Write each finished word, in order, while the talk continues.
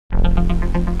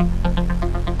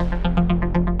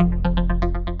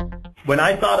When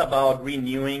I thought about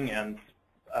renewing and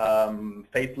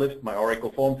facelift my Oracle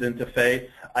Forms interface,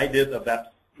 I did a web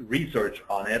research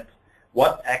on it.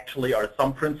 What actually are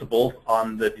some principles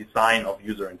on the design of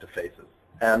user interfaces?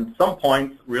 And some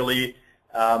points really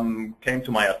came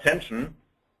to my attention.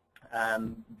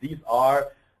 And these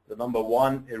are, the number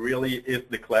one, it really is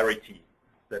the clarity.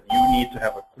 That you need to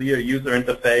have a clear user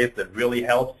interface that really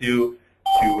helps you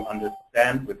to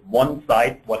understand with one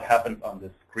sight what happens on the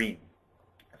screen.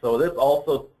 So this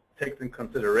also takes in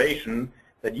consideration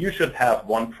that you should have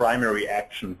one primary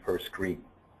action per screen.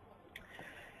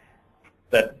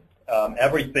 That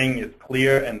everything is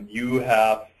clear and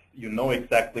you know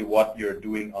exactly what you're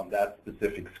doing on that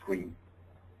specific screen.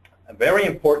 A very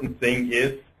important thing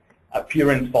is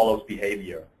appearance follows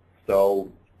behavior.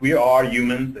 So we are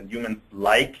humans, and humans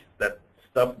like that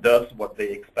stuff does what they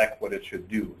expect what it should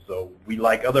do. So we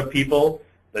like other people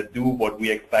that do what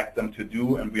we expect them to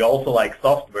do, and we also like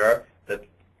software that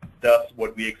does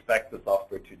what we expect the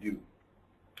software to do.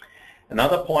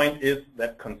 Another point is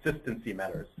that consistency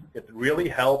matters. It really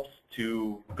helps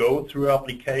to go through an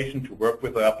application, to work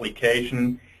with an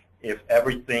application, if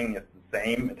everything is the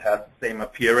same, it has the same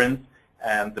appearance,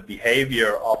 and the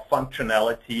behavior of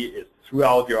functionality is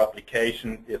throughout your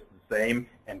application is the same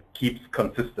and keeps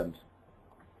consistent.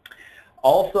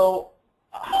 Also,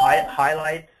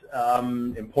 highlight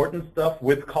important stuff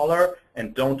with color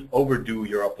and don't overdo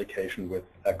your application with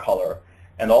a color.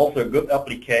 And also a good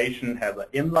application has an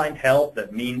inline help.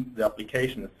 That means the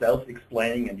application is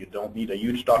self-explaining and you don't need a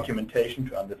huge documentation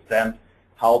to understand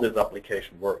how this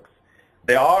application works.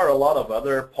 There are a lot of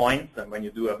other points, and when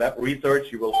you do a web research,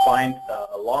 you will find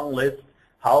a long list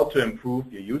how to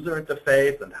improve your user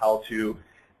interface and how to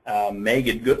make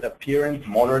it good appearance,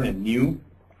 modern and new.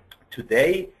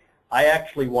 Today, I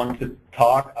actually want to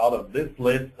talk out of this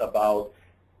list about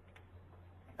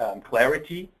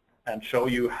clarity and show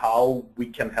you how we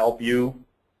can help you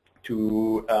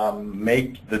to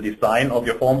make the design of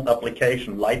your Forms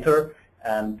application lighter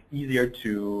and easier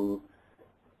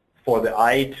for the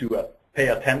eye to pay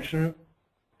attention.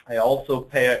 I also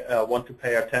want to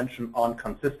pay attention on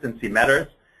consistency matters,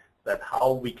 that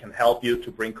how we can help you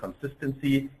to bring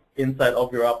consistency inside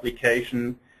of your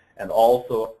application, and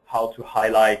also how to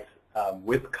highlight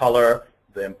with color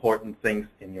the important things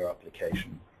in your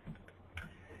application.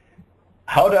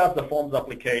 How does the Forms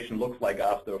application look like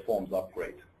after a Forms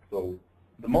upgrade? So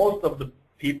most of the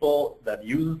people that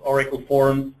use Oracle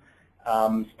Forms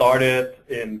started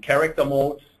in character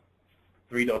mode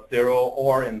 3.0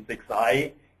 or in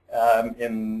 6i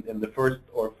in the first,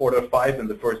 or 4.5 in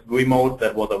the first GUI mode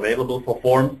that was available for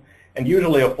Forms. And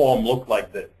usually a form looked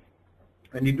like this.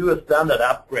 When you do a standard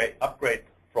upgrade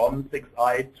from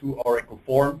 6i to Oracle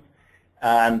Forms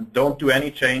and don't do any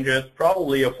changes,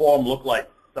 probably a form look like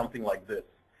something like this.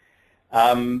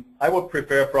 I would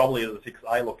prefer probably the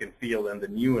 6i look and feel than the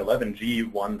new 11G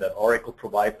one that Oracle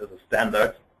provides as a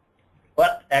standard.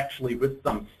 But actually with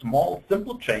some small,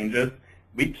 simple changes,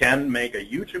 we can make a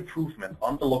huge improvement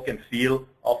on the look and feel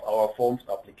of our Forms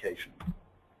application.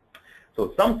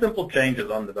 So some simple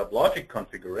changes on the WebLogic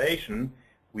configuration,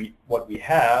 what we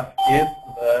have is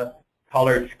the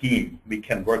color scheme we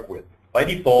can work with. By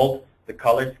default, the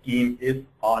color scheme is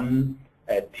on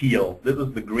teal. This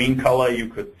is the green color you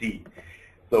could see.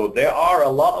 So there are a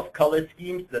lot of color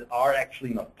schemes that are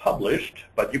actually not published,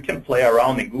 but you can play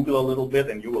around and Google a little bit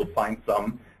and you will find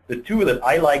some. The two that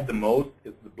I like the most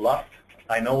is the Bluff.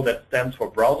 I know that stands for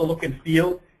browser look and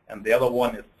feel, and the other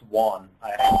one is Swan.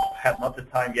 I have not the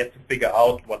time yet to figure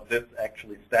out what this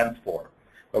actually stands for.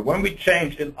 But when we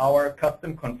change in our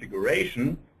custom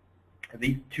configuration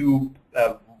these two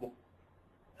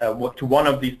to one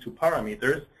of these two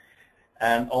parameters,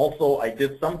 and also I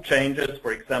did some changes.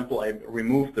 For example, I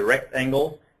removed the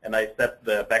rectangles and I set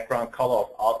the background color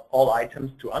of all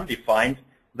items to undefined,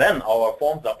 then our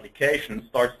Forms application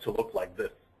starts to look like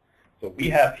this. So we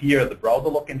have here the browser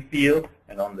look and feel,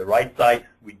 and on the right side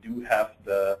we do have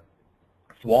the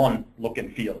Swan look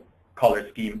and feel color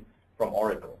scheme from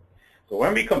Oracle. So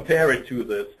when we compare it to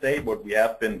the state what we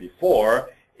have been before,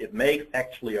 it makes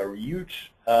actually a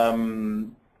huge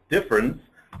difference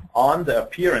on the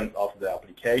appearance of the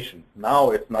application.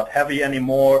 Now it's not heavy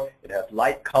anymore, it has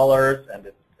light colors, and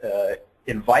it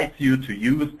invites you to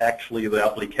use actually the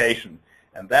application.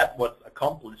 And that was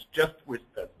accomplished just with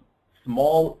the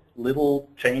small little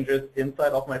changes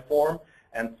inside of my form,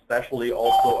 and especially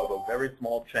also of a very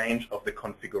small change of the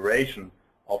configuration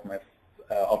of my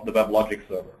of the WebLogic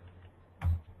server.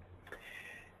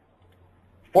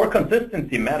 For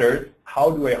consistency matters, how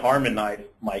do I harmonize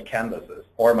my canvases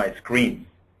or my screens?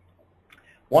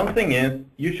 One thing is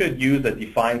you should use a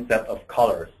defined set of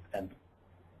colors, and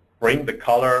bring the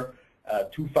color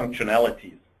to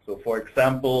functionalities. So for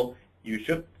example, you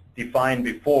should define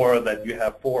before that you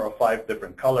have 4 or 5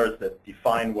 different colors that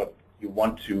define what you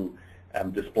want to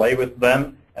display with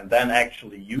them, and then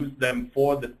actually use them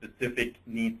for the specific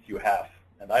needs you have.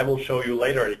 And I will show you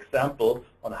later an example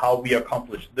on how we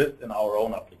accomplish this in our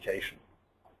own application.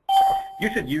 You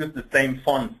should use the same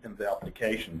fonts in the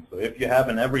application. So if you have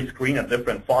in every screen a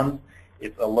different font,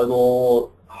 it's a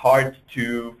little hard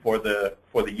for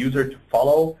the user to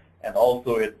follow, and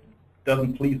also it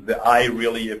doesn't please the eye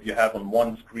really if you have on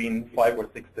one screen 5 or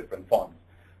 6 different fonts.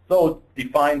 So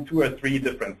define 2 or 3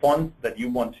 different fonts that you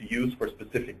want to use for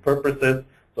specific purposes.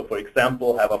 So for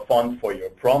example, have a font for your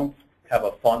prompts, have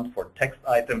a font for text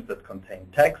items that contain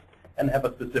text, and have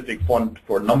a specific font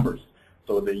for numbers.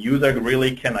 So the user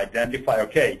really can identify,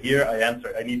 okay, here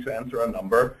I need to enter a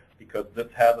number because this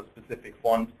has a specific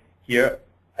font. Here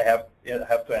I have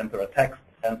to enter a text,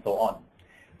 and so on.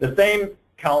 The same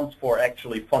counts for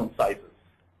actually font sizes.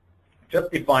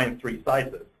 Just define 3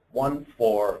 sizes. One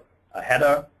for a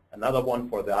header, another one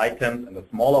for the items, and a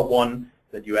smaller one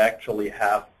that you actually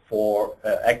have for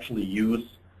use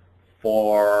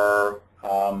for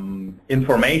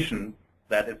information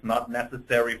that is not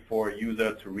necessary for a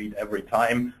user to read every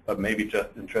time, but maybe just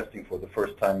interesting for the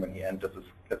first time when he enters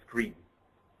a screen.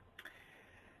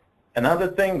 Another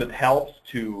thing that helps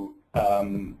to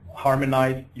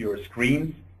harmonize your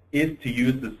screens is to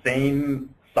use the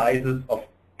same sizes of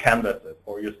canvases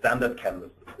or your standard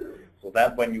canvases, so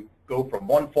that when you go from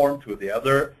one form to the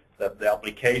other, that the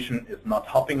application is not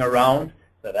hopping around,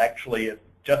 that actually it's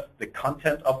just the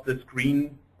content of the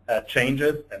screen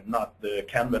changes and not the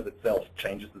canvas itself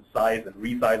changes its size and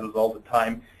resizes all the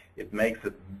time. It makes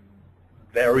it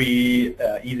very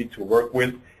easy to work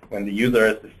with when the user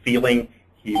has the feeling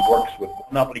he works with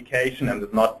one application and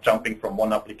is not jumping from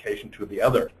one application to the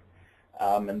other.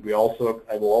 And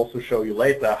I will also show you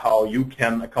later how you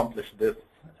can accomplish this,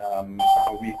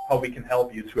 how we can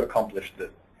help you to accomplish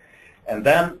this. And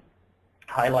then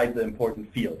highlight the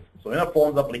important fields. So in a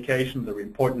Forms application, the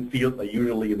important fields are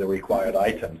usually the required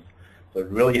items. So it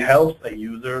really helps a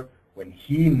user when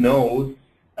he knows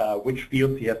which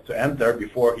fields he has to enter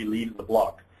before he leaves the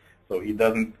block. So he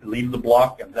doesn't leave the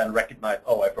block and then recognize,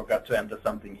 oh, I forgot to enter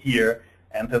something here,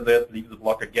 enter this, leave the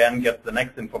block again, get the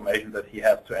next information that he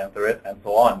has to enter it, and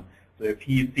so on. So if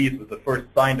he sees with the first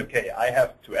sign, okay, I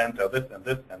have to enter this and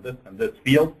this and this and this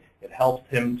field, it helps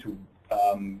him to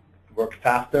work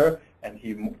faster, and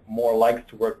he more likes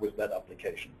to work with that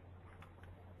application.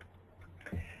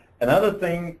 Another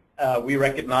thing we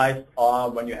recognized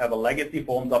when you have a legacy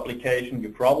Forms application, you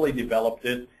probably developed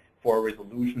it for a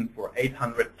resolution for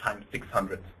 800 times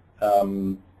 600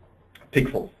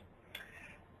 pixels.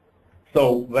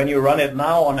 So when you run it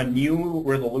now on a new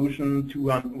resolution,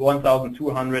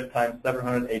 1200 times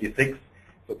 786,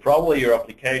 so probably your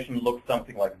application looks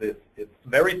something like this. It's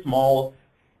very small,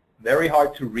 very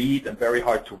hard to read, and very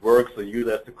hard to work, so you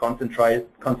have to concentrate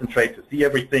to see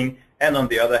everything. And on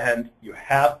the other hand, you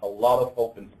have a lot of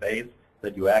open space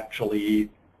that you actually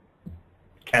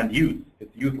can't use.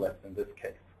 It's useless in this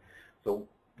case. So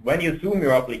when you zoom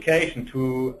your application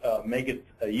to make it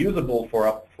usable for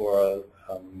a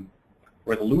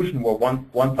resolution for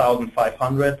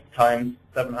 1500 times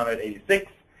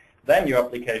 786, then your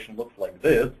application looks like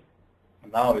this.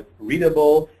 And now it's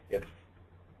readable, it's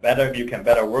better, you can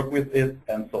better work with it,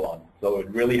 and so on. So it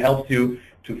really helps you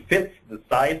to fit the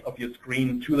size of your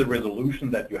screen to the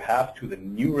resolution that you have, to the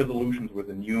new resolutions with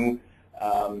the new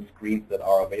screens that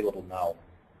are available now.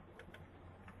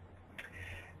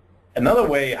 Another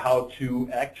way how to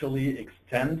actually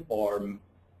extend or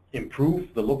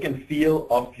improve the look and feel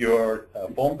of your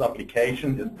Forms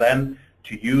application is then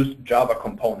to use Java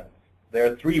components. There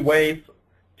are 3 ways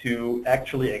to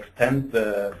actually extend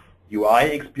the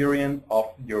UI experience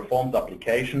of your Forms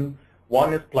application.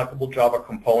 One is pluggable Java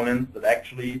components that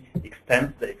actually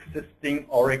extends the existing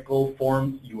Oracle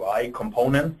Forms UI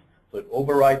components. So it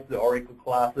overrides the Oracle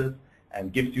classes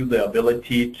and gives you the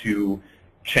ability to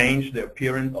change the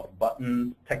appearance of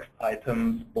buttons, text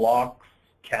items, blocks,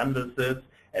 canvases,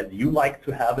 as you like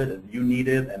to have it, as you need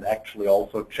it, and actually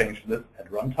also change this at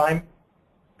runtime.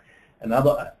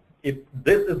 If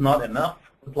this is not enough,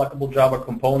 the pluggable Java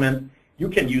component, you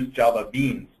can use Java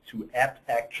Beans to add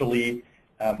actually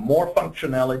more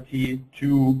functionality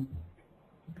to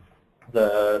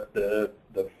the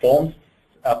Forms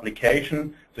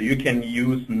application. So you can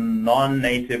use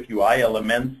non-native UI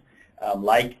elements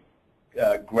like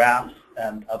graphs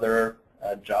and other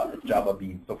Java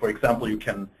Beans. So for example, you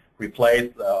can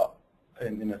replace,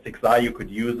 in a 6i, you could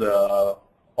use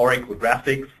Oracle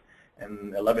graphics.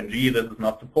 In 11g, this is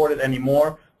not supported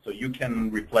anymore. So you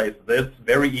can replace this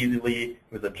very easily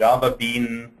with a Java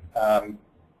Bean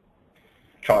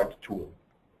chart tool.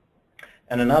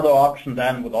 And another option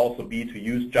then would also be to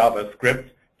use JavaScript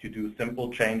to do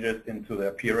simple changes into the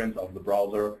appearance of the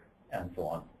browser and so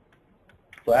on.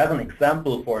 So as an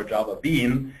example for a Java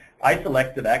Bean, I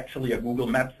selected actually a Google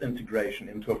Maps integration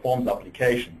into a Forms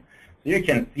application. So you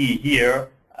can see here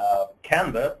a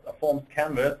canvas, a Forms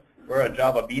canvas, where a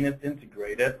Java Bean is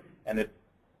integrated, and it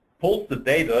pulls the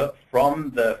data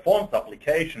from the Forms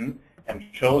application and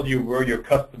shows you where your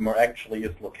customer actually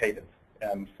is located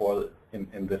in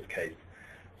this case.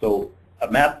 So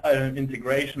a map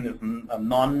integration is a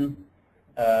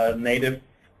non-native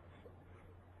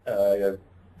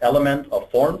element of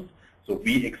Forms. So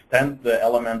we extend the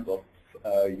elements of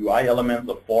UI elements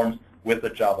of Forms with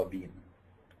the Java Bean.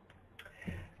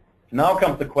 Now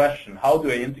comes the question, how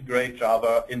do I integrate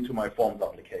Java into my Forms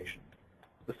application?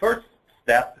 The first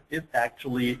step is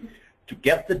actually to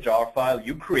get the jar file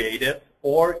you created,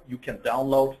 or you can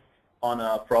download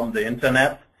from the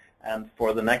internet. And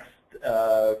for the next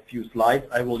few slides,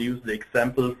 I will use the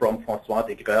example from François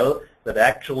Degrelle that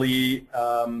actually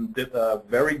did a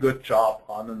very good job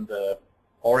on the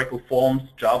Oracle Forms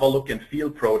Java look and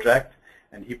feel project,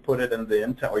 and he put it in the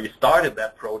he started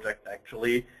that project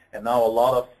actually, and now a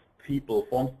lot of people,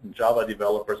 Forms and Java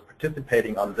developers,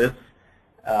 participating on this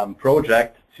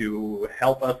project to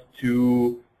help us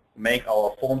to make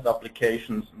our Forms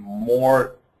applications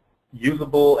more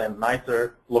usable and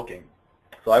nicer looking.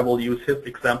 So I will use his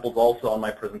examples also on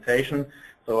my presentation.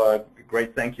 So a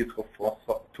great thank you to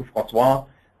François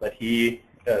that he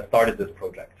started this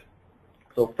project.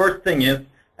 So first thing is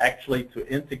actually to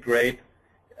integrate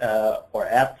or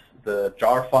add the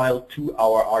jar file to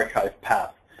our archive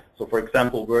path. So for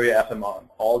example, where your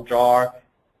FML jar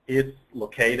is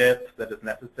located that is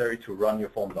necessary to run your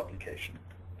Forms application.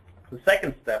 The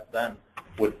second step then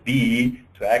would be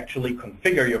to actually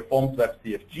configure your Forms Web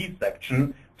CFG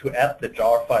section to add the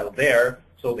jar file there,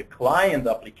 so the client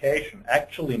application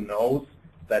actually knows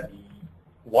that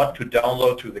what to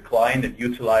download to the client and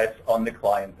utilize on the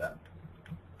client end.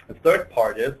 The third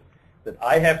part is that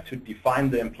I have to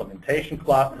define the implementation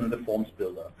class in the Forms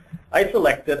Builder. I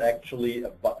selected actually a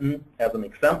button as an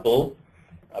example,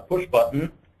 a push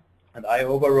button, and I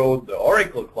overrode the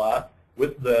Oracle class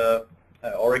with the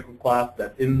Oracle class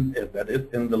that is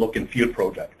in the look and feel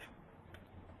project.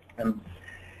 And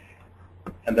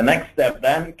the next step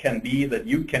then can be that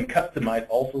you can customize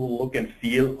also the look and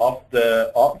feel of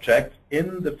the object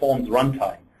in the Forms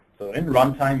runtime. So in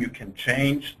runtime, you can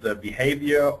change the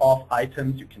behavior of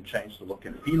items, you can change the look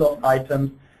and feel of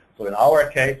items. So in our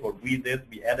case, what we did,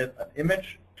 we added an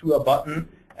image to a button,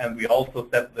 and we also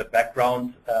set the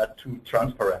background to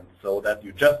transparent, so that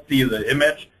you just see the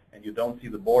image and you don't see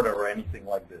the border or anything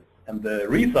like this. And the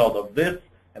result of this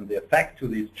and the effect to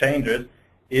these changes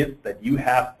is that you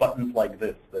have buttons like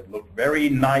this that look very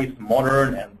nice,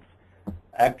 modern, and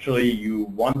actually you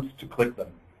want to click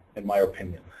them, in my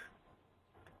opinion.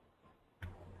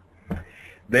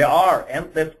 There are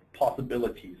endless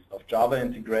possibilities of Java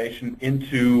integration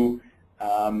into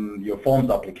your Forms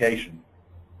application.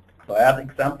 So as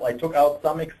example, I took out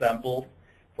some examples.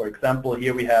 For example,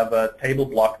 here we have a table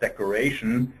block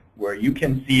decoration where you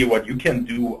can see what you can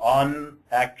do on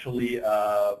actually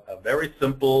a very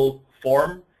simple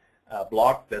form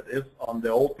block that is on the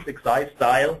old 6i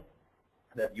style,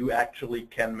 that you actually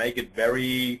can make it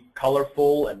very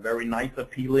colorful and very nice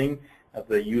appealing as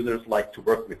the users like to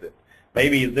work with it.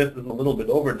 Maybe this is a little bit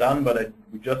overdone, but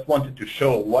we just wanted to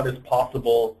show what is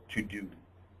possible to do.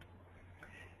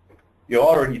 You've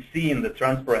already seen the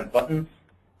transparent buttons,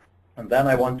 and then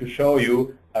I want to show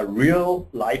you a real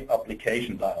life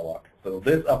application dialog. So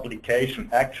this application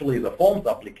actually is a Forms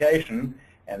application,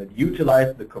 and it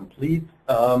utilized the complete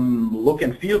look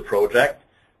and feel project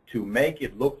to make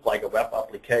it look like a web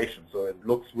application. So it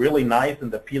looks really nice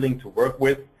and appealing to work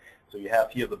with. So you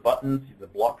have here the buttons, the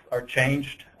blocks are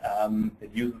changed, it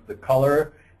uses the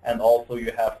color, and also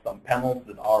you have some panels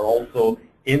that are also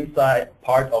inside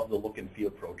part of the look and feel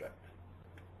project.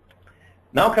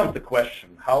 Now comes the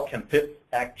question, how can FIPS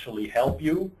actually help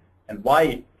you, and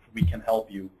why we can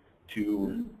help you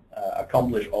to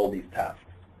accomplish all these tasks?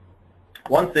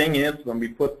 One thing is, when we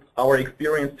put our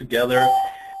experience together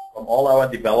from all our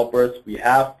developers, we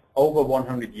have over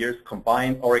 100 years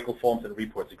combined Oracle Forms and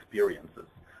Reports experiences.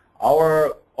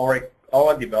 Our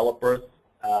developers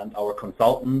and our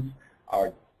consultants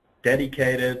are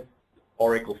dedicated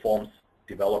Oracle Forms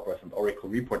developers and Oracle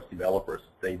Reports developers.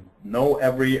 They know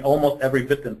almost every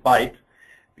bit and byte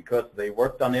because they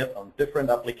worked on it on different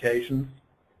applications,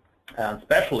 And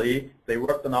especially, they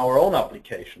worked on our own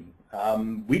application.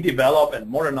 We develop and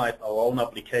modernize our own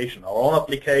application. Our own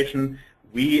application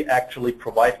we actually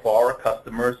provide for our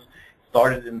customers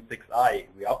started in 6i.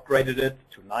 We upgraded it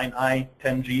to 9i,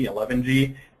 10G,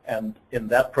 11G, and in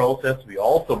that process we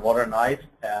also modernized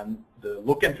and the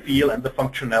look and feel and the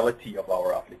functionality of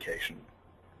our application.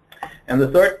 And the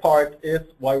third part is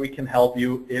why we can help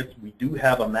you is we do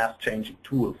have a mass changing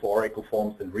tool for Oracle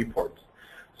Forms and reports.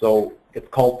 So it's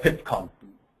called PitsCon.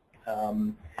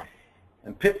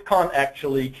 And PitsCon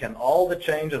actually can, all the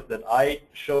changes that I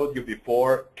showed you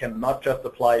before can not just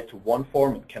apply to one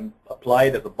form, it can apply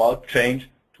it as a bulk change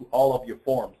to all of your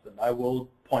forms. And I will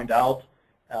point out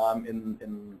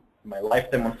in my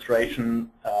live demonstration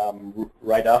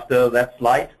right after that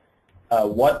slide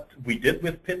what we did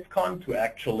with PitsCon to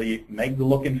actually make the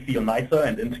look and feel nicer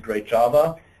and integrate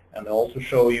Java, and also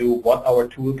show you what our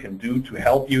tool can do to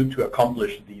help you to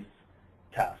accomplish these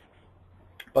tasks.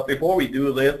 But before we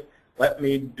do this, let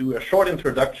me do a short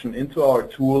introduction into our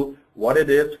tool, what it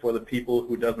is for the people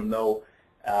who doesn't know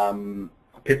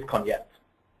PitsCon yet.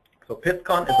 So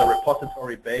PitsCon is a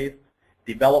repository-based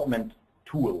development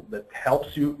tool that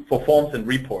helps you for forms and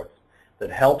reports,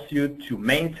 that helps you to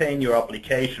maintain your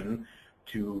application,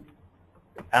 to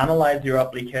analyze your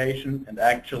application, and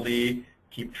actually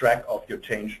keep track of your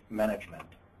change management.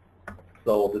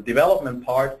 So the development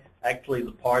part actually is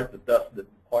the part that does the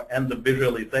and the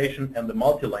visualization and the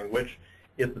multi-language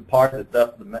is the part that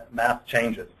does the mass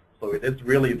changes. So it is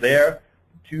really there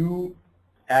to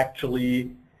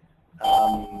actually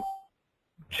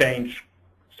change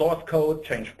source code,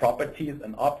 change properties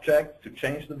and objects, to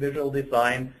change the visual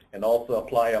design, and also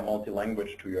apply a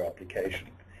multi-language to your application.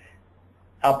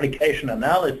 Application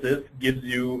analysis gives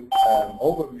you an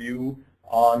overview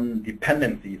on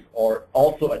dependencies, or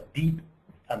also a deep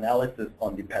analysis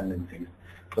on dependencies.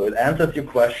 So it answers your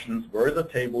questions: where is the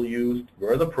table used,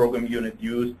 where is the program unit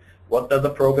used, what does the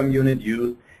program unit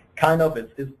use. Kind of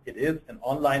it is an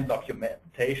online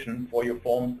documentation for your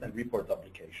forms and reports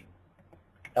application.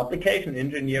 Application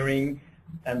engineering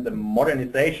and the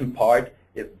modernization part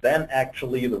is then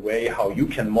actually the way how you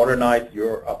can modernize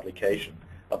your application.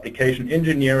 Application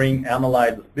engineering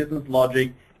analyzes business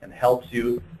logic and helps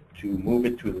you to move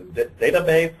it to the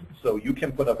database, so you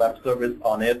can put a web service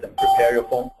on it and prepare your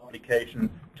form application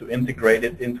to integrate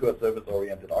it into a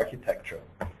service-oriented architecture.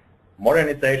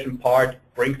 Modernization part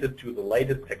brings it to the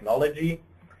latest technology.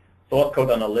 Source code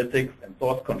analytics and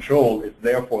source control is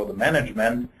there for the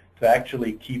management to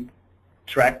actually keep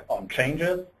track on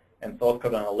changes, and source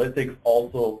code analytics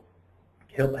also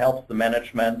helps the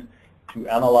management to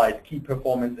analyze key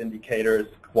performance indicators,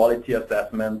 quality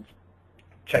assessments,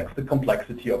 checks the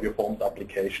complexity of your forms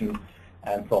application,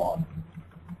 and so on.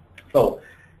 So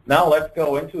now let's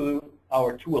go into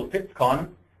our tool PitsCon,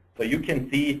 so you can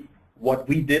see what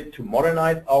we did to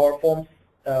modernize our forms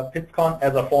PitsCon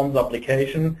as a forms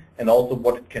application, and also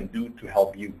what it can do to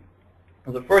help you.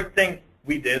 So the first thing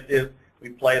we did is we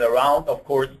played around, of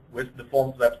course, with the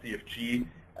Forms Web CFG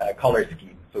color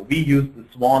scheme. So we used the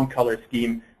Swan color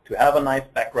scheme to have a nice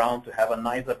background, to have a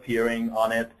nice appearing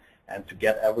on it, and to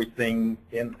get everything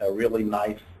in a really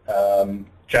nice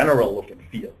general look and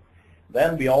feel.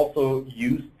 Then we also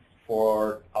used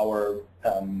for our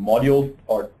modules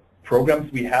or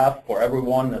programs we have for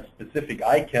everyone a specific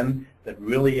icon that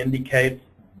really indicates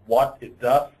what it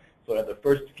does, so at the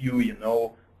first view you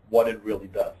know what it really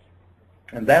does.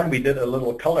 And then we did a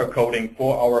little color coding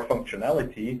for our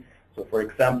functionality. So for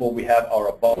example, we have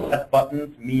our red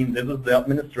buttons, mean this is the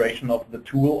administration of the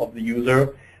tool of the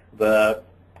user. The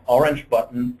orange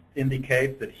button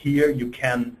indicates that here you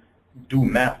can do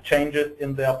mass changes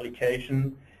in the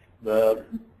application. The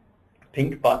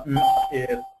pink button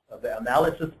is the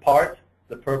analysis part.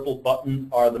 The purple buttons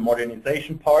are the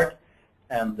modernization part.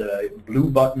 And the blue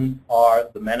buttons are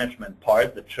the management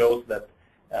part that shows that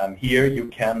here you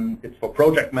can, it's for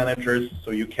project managers,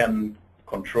 so you can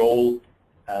control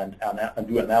and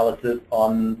do analysis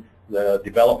on the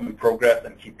development progress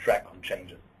and keep track on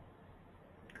changes.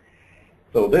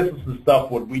 So this is the stuff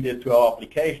what we did to our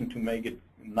application to make it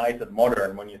nice and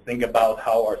modern. When you think about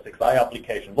how our 6i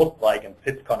application looked like, and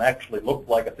PitsCon actually looked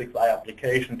like a 6i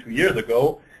application 2 years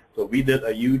ago, so we did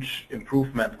a huge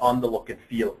improvement on the look and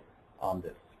feel on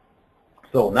this.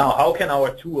 So now how can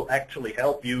our tool actually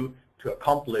help you to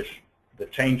accomplish the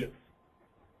changes?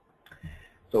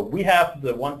 So we have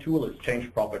the one tool is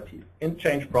change properties. In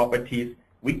change properties,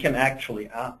 we can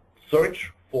actually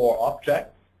search for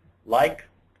objects like,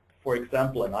 for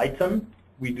example, an item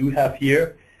we do have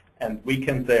here, and we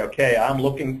can say, okay, I'm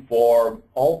looking for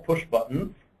all push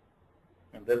buttons,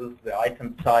 and this is the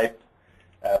item type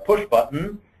push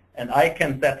button, and I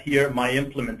can set here my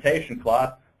implementation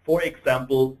class, for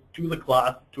example, to the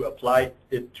class to apply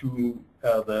it to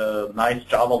the nice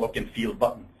Java look and feel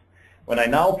buttons. When I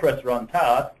now press Run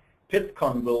Task,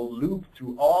 PythCon will loop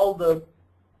through all the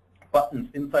buttons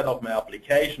inside of my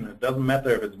application. It doesn't matter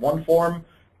if it's one form,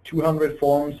 200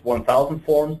 forms, 1,000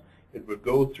 forms. It will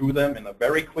go through them in a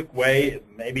very quick way. It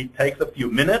maybe takes a few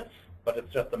minutes, but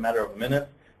it's just a matter of minutes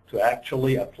to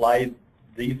actually apply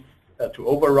these, to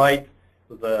overwrite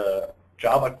the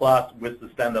Java class with the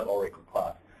standard Oracle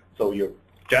class. So your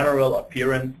general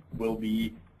appearance will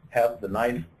have the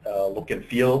nice look and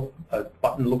feel,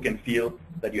 button look and feel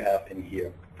that you have in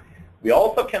here. We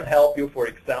also can help you, for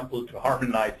example, to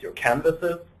harmonize your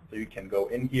canvases. So you can go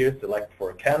in here, select for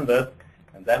a canvas,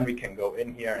 and then we can go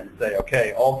in here and say,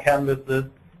 okay, all canvases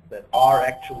that are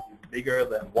actually bigger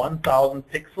than 1,000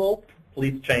 pixels,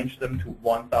 please change them to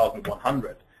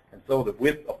 1,100. And so the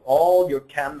width of all your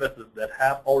canvases that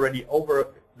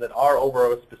are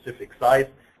over a specific size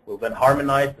will then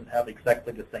harmonize and have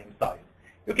exactly the same size.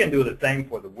 You can do the same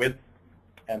for the width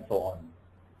and so on.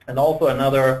 And also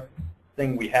another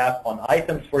thing we have on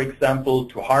items, for example,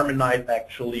 to harmonize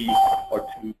actually, or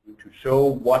to show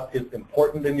what is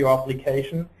important in your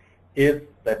application, is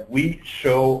that we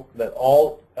show that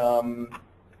all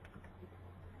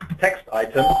text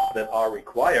items that are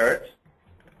required,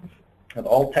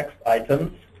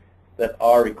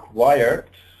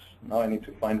 now I need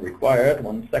to find required,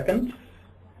 1 second.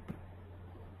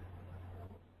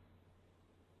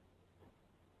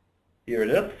 Here it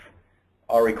is,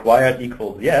 are required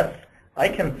equals yes. I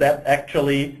can set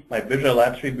actually my visual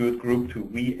attribute group to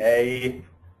VA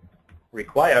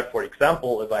required, for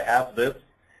example, if I have this,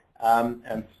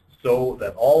 and so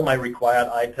that all my required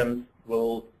items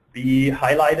will be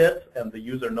highlighted and the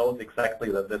user knows exactly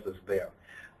that this is there.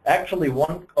 Actually,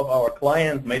 one of our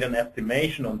clients made an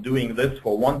estimation on doing this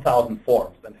for 1,000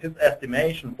 forms, and his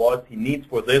estimation was he needs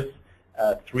for this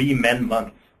 3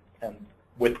 man-months. And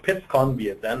with PythCon, we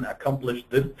then accomplished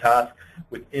this task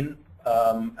within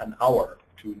an hour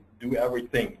to do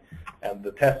everything. And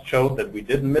the test showed that we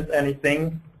didn't miss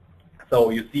anything. So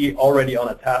you see already on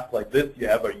a task like this, you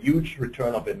have a huge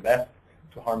return of invest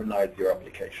to harmonize your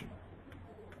application.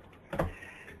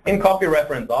 In copy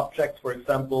reference objects, for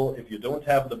example, if you don't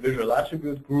have the visual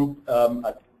attribute group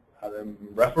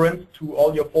reference to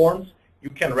all your forms, you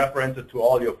can reference it to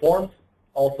all your forms,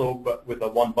 also but with a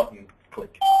one-button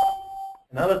click.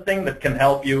 Another thing that can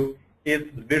help you is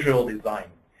the visual design.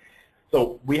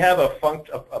 So we have a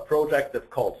project that's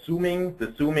called zooming.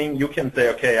 The zooming, you can say,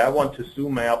 okay, I want to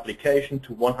zoom my application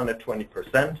to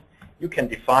 120%. You can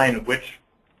define which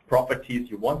properties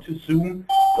you want to zoom.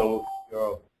 So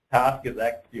your task is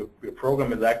actually, your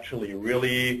program is actually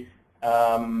really,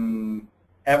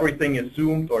 everything is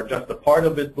zoomed or just a part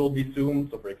of it will be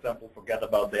zoomed. So for example, forget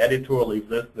about the editor, leave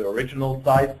this the original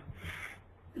size.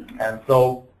 And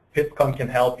so PythCon can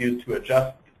help you to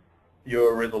adjust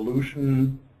your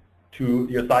resolution to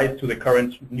your size to the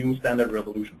current new standard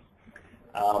resolutions.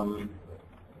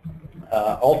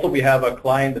 Also, we have a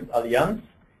client at Allianz.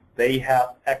 They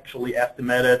have actually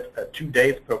estimated 2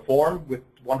 days per form with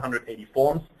 180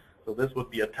 forms. So this would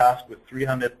be a task with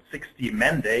 360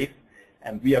 man days,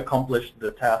 and we accomplished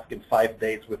the task in 5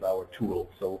 days with our tool.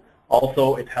 So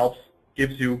also, it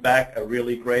gives you back a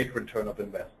really great return of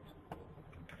investment.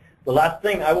 The last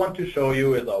thing I want to show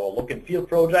you is our look and feel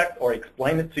project, or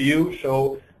explain it to you,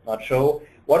 not show.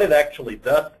 What it actually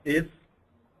does is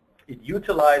it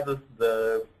utilizes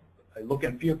the look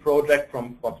and feel project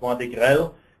from François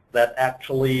Degrelle that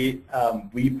actually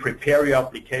we prepare your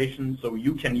application so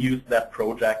you can use that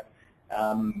project.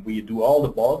 We do all the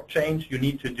bulk change you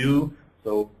need to do,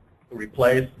 so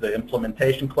replace the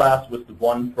implementation class with the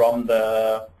one from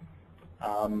the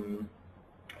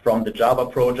Java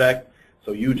project.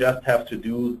 So you just have to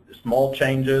do small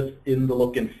changes in the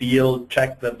look and feel,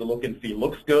 check that the look and feel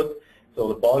looks good. So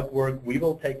the bulk work, we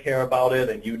will take care about it,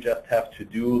 and you just have to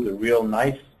do the real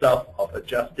nice stuff of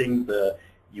adjusting the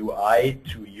UI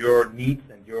to your needs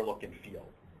and your look and feel.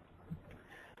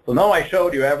 So now I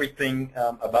showed you everything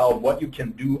about what you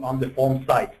can do on the form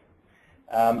site.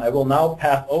 I will now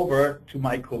pass over to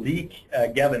my colleague,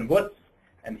 Gavin Woods,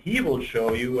 and he will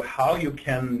show you how you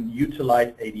can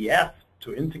utilize ADS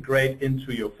to integrate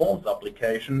into your forms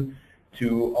application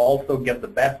to also get the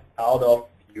best out of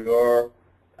your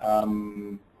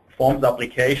forms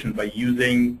application by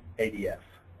using ADS.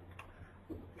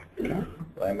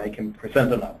 So I make him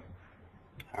presenter now.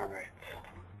 All right.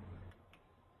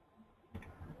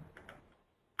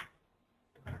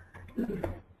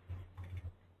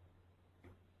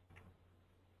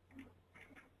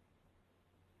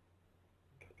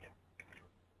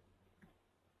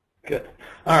 Good.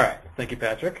 All right. Thank you,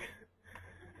 Patrick.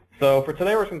 So for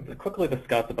today, we're going to quickly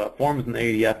discuss about forms and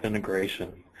ADF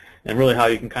integration, and really how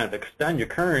you can kind of extend your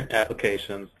current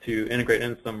applications to integrate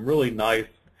in some really nice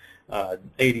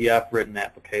ADF written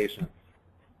applications.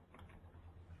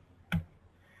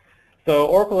 So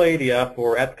Oracle ADF,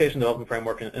 or Application Development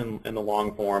Framework in the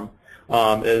long form,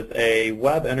 is a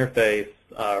web interface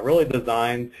really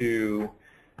designed to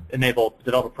enable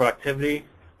developer productivity,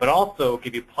 but also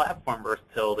give you platform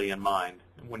versatility in mind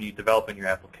when you develop in your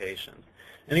applications.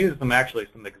 And these are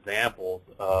some examples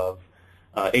of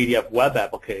ADF web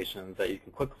applications that you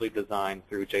can quickly design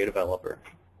through JDeveloper.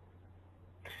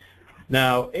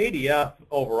 Now, ADF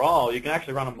overall, you can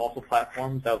actually run on multiple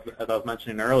platforms, as I was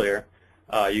mentioning earlier.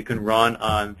 You can run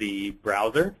on the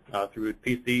browser through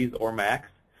PCs or Macs.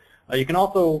 You can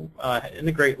also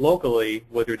integrate locally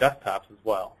with your desktops as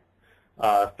well.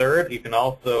 Third, you can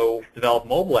also develop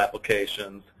mobile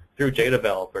applications through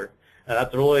JDeveloper. And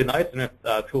that's a really nice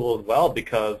tool as well,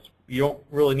 because you don't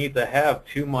really need to have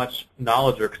too much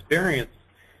knowledge or experience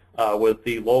with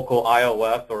the local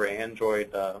iOS or Android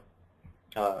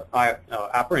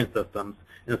operating systems.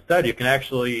 Instead, you can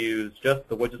actually use just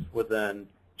the widgets within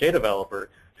JDeveloper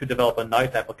to develop a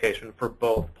nice application for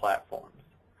both platforms.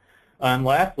 And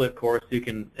lastly, of course, you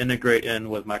can integrate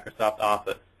in with Microsoft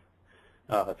Office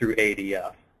through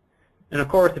ADF. And of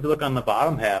course, if you look on the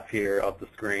bottom half here of the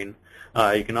screen,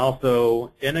 you can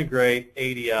also integrate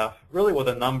ADF really with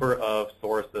a number of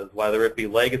sources, whether it be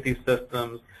legacy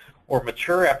systems or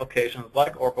mature applications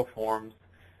like Oracle Forms.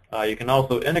 You can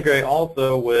also integrate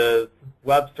also with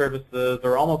web services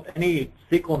or almost any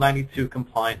SQL 92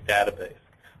 compliant database.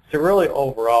 So really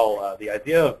overall, the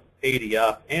idea of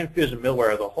ADF and Fusion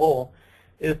Middleware as a whole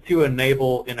is to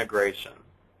enable integration.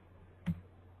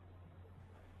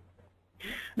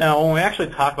 Now, when we actually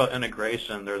talk about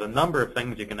integration, there's a number of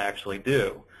things you can actually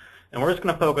do. And we're just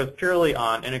going to focus purely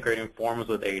on integrating forms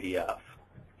with ADF.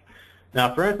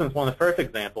 Now, for instance, one of the first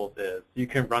examples is you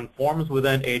can run forms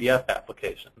within ADF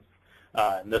applications.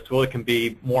 And this really can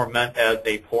be more meant as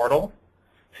a portal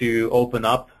to open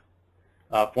up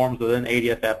forms within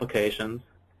ADF applications.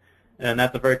 And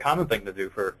that's a very common thing to do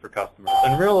for customers.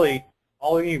 And really,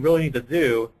 all you really need to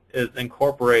do is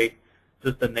incorporate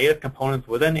just the native components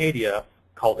within ADF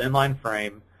called inline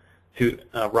frame to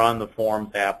run the forms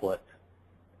applet.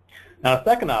 Now, a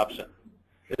second option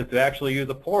is to actually use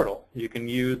a portal. You can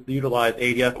utilize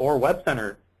ADF or Web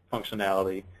Center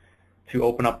functionality to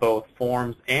open up both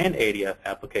forms and ADF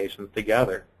applications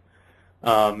together.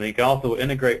 And you can also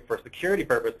integrate for security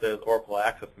purposes Oracle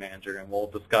Access Manager, and we'll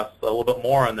discuss a little bit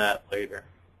more on that later.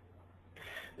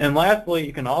 And lastly,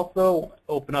 you can also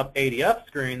open up ADF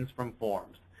screens from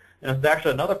forms. And it's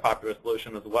actually another popular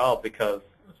solution as well, because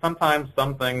sometimes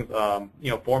some things,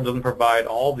 Forms doesn't provide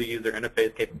all the user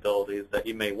interface capabilities that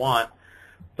you may want.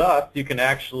 Thus, you can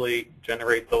actually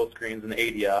generate those screens in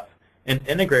ADF and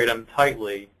integrate them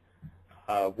tightly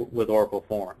with Oracle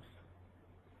Forms.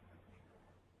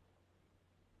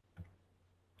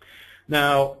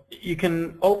 Now, you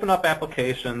can open up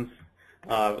applications,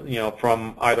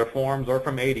 from either Forms or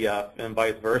from ADF and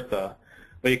vice versa.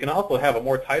 But you can also have a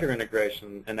more tighter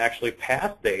integration and actually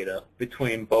pass data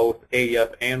between both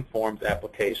ADF and Forms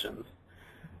applications.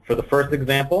 For the first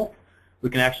example, we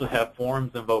can actually have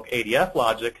Forms invoke ADF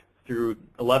logic through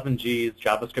 11g's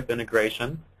JavaScript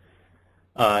integration.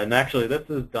 And actually, this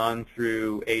is done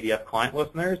through ADF client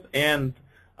listeners and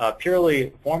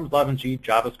purely Forms 11g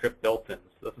JavaScript built-ins.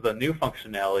 This is a new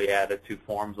functionality added to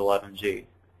Forms 11g.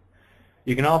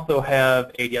 You can also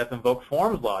have ADF invoke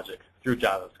Forms logic through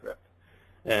JavaScript.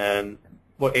 And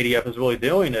what ADF is really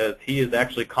doing is he is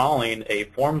actually calling a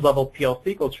Forms level PL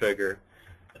SQL trigger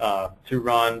to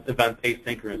run events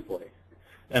asynchronously.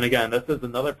 And again, this is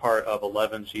another part of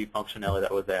 11g functionality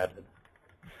that was added.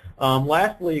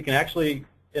 Lastly, you can actually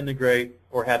integrate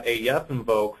or have ADF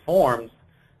invoke Forms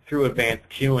through advanced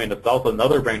queuing. It's also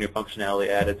another brand new functionality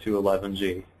added to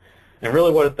 11g. And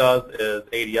really what it does is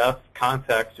ADF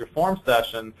contacts your form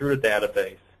session through the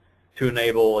database to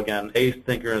enable, again,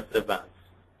 asynchronous events.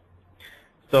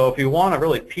 So if you want to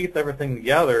really piece everything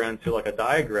together into like a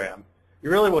diagram, you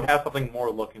really would have something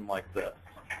more looking like this.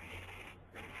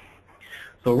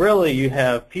 So really you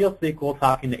have PL SQL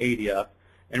talking to ADF,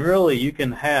 and really you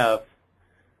can have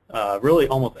really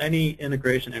almost any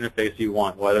integration interface you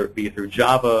want, whether it be through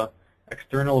Java,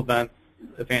 external events,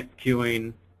 advanced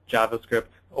queuing, JavaScript,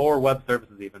 or web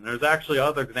services even. There's actually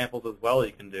other examples as well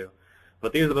you can do,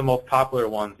 but these are the most popular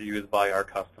ones used by our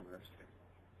customers.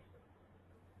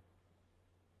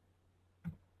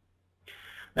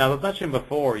 Now, as I mentioned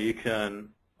before, you can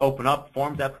open up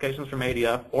Forms applications from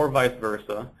ADF or vice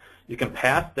versa. You can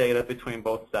pass data between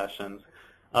both sessions.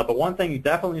 But one thing you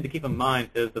definitely need to keep in mind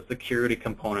is the security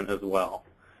component as well.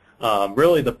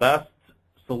 Really the best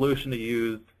solution to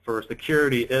use for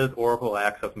security is Oracle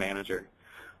Access Manager.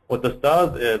 What this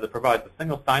does is it provides a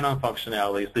single sign-on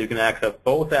functionality so you can access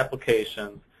both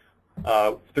applications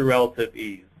through relative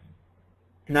ease.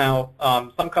 Now,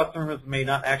 some customers may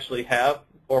not actually have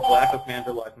Oracle Access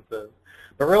Manager licenses,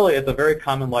 but really it's a very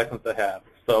common license to have.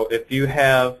 So if you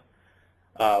have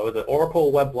with the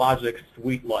Oracle WebLogic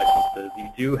Suite licenses, you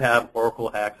do have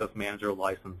Oracle Access Manager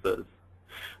licenses.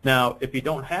 Now, if you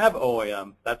don't have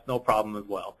OAM, that's no problem as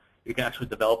well. You can actually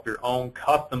develop your own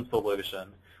custom solution,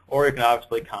 or you can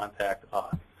obviously contact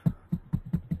us.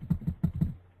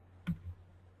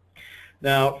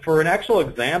 Now, for an actual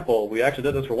example, we actually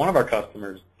did this for one of our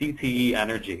customers, DTE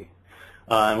Energy.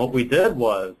 And what we did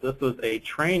was, this was a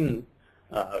train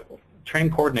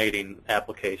coordinating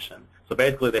application. So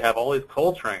basically, they have all these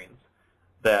coal trains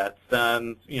that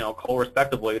send, coal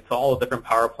respectively to all the different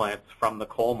power plants from the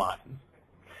coal mines.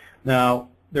 Now,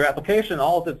 their application,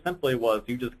 all it did simply was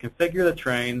you just configure the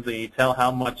trains and you tell how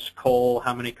much coal,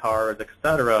 how many cars,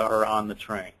 etc. are on the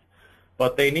train.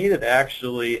 But they needed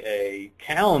actually a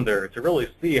calendar to really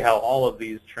see how all of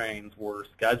these trains were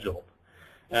scheduled.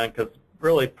 And because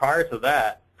really prior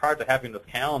to having this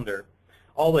calendar,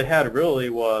 all they had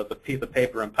really was a piece of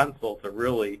paper and pencil to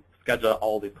really schedule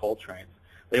all these coal trains.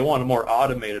 They wanted a more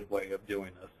automated way of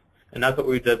doing this. And that's what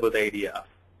we did with ADF.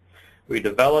 We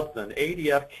developed an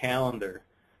ADF calendar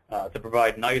to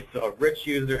provide nice, rich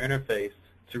user interface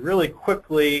to really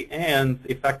quickly and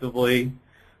effectively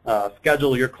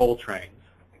schedule your coal trains.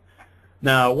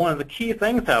 Now, one of the key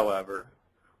things, however,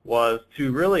 was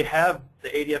to really have the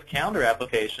ADF calendar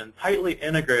application tightly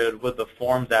integrated with the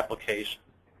Forms application.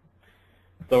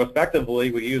 So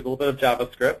respectively, we use a little bit of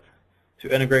JavaScript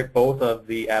to integrate both of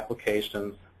the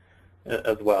applications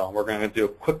as well. We're going to do a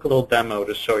quick little demo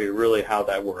to show you really how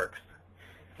that works.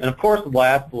 And of course,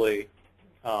 lastly,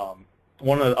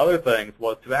 one of the other things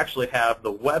was to actually have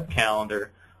the web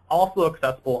calendar also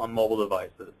accessible on mobile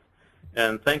devices.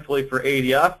 And thankfully for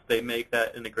ADF, they make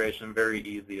that integration very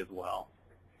easy as well.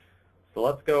 So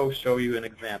let's go show you an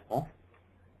example.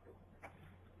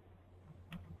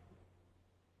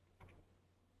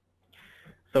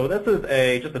 So this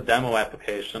is just a demo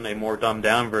application, a more dumbed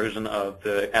down version of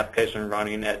the application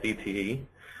running at DTE,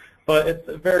 but it's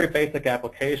a very basic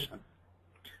application.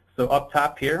 So up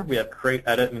top here, we have create,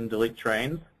 edit, and delete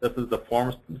trains. This is the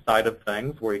Forms side of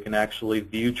things where you can actually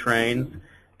view trains,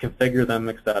 configure them,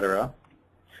 etc.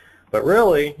 But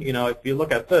really, if you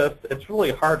look at this, it's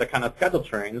really hard to kind of schedule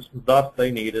trains, thus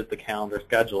they needed the calendar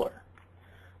scheduler.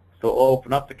 So we'll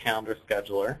open up the calendar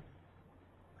scheduler.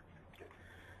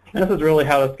 And this is really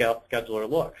how the scheduler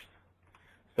looks.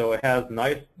 So it has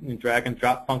nice drag and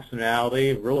drop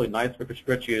functionality, really nice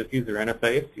rich user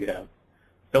interface. You have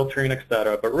filtering,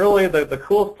 etc. But really, the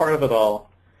coolest part of it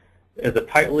all is it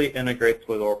tightly integrates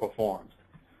with Oracle Forms.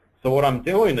 So what I'm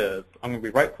doing is I'm going to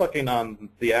be right-clicking on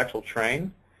the actual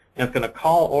train, and it's going to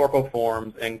call Oracle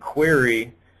Forms and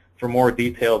query for more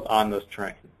details on this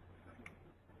train.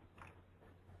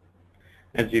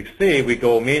 As you can see, we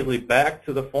go immediately back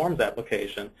to the Forms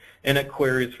application, and it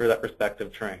queries for that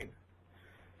respective train.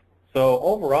 So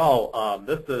overall,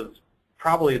 this is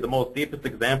probably the most deepest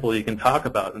example you can talk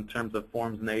about in terms of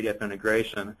Forms and ADF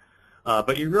integration.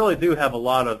 But you really do have a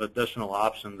lot of additional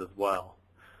options as well.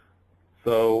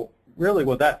 So really,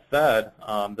 with that said,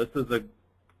 this is a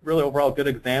really overall good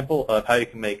example of how you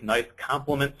can make nice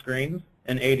complement screens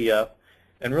in ADF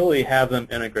and really have them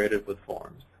integrated with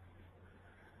Forms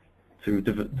to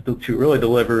really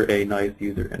deliver a nice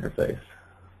user interface.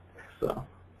 So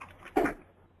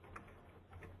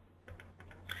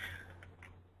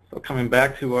coming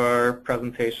back to our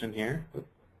presentation here.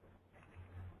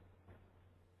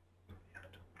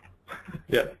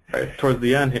 Yeah, right towards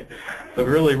the end here. So we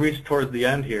really reached towards the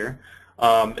end here.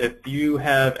 If you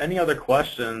have any other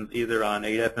questions, either on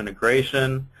ADF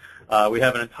integration, we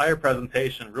have an entire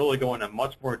presentation really going into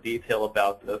much more detail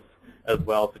about this as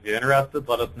well. So if you're interested,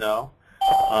 let us know.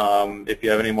 If you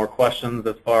have any more questions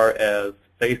as far as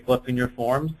facelifting your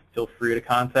forms, feel free to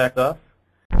contact us.